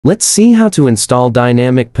Let's see how to install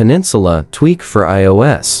DynamicPeninsula tweak for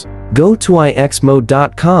iOS. Go to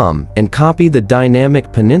ixmode.com and copy the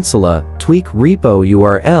DynamicPeninsula tweak repo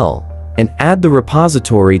URL and add the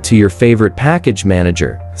repository to your favorite package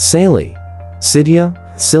manager, Sali, Cydia,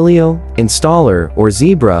 Cilio, Installer, or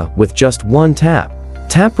Zebra with just one tap.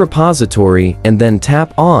 Tap repository and then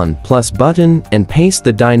tap on plus button and paste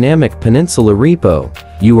the DynamicPeninsula repo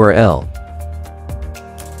URL.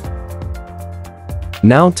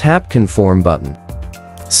 Now tap Conform button.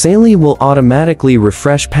 Sali will automatically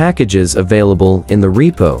refresh packages available in the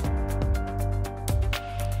repo.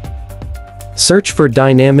 Search for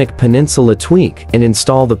DynamicPeninsula tweak and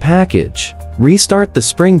install the package. Restart the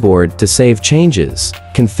springboard to save changes.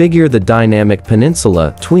 Configure the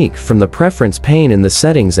DynamicPeninsula tweak from the Preference pane in the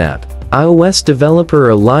Settings app. iOS developer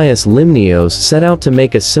Elias Limnios set out to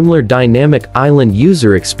make a similar dynamic island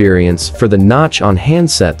user experience for the notch on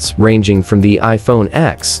handsets ranging from the iPhone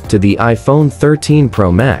X to the iPhone 13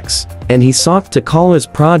 Pro Max, and he sought to call his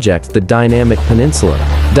project the DynamicPeninsula.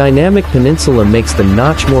 DynamicPeninsula makes the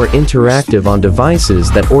notch more interactive on devices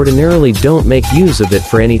that ordinarily don't make use of it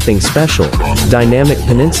for anything special.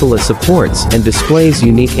 DynamicPeninsula supports and displays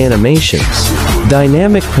unique animations.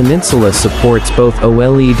 DynamicPeninsula supports both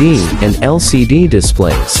OLED and LCD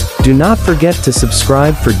displays. Do not forget to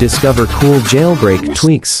subscribe for discover cool jailbreak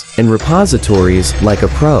tweaks and repositories like a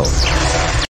pro.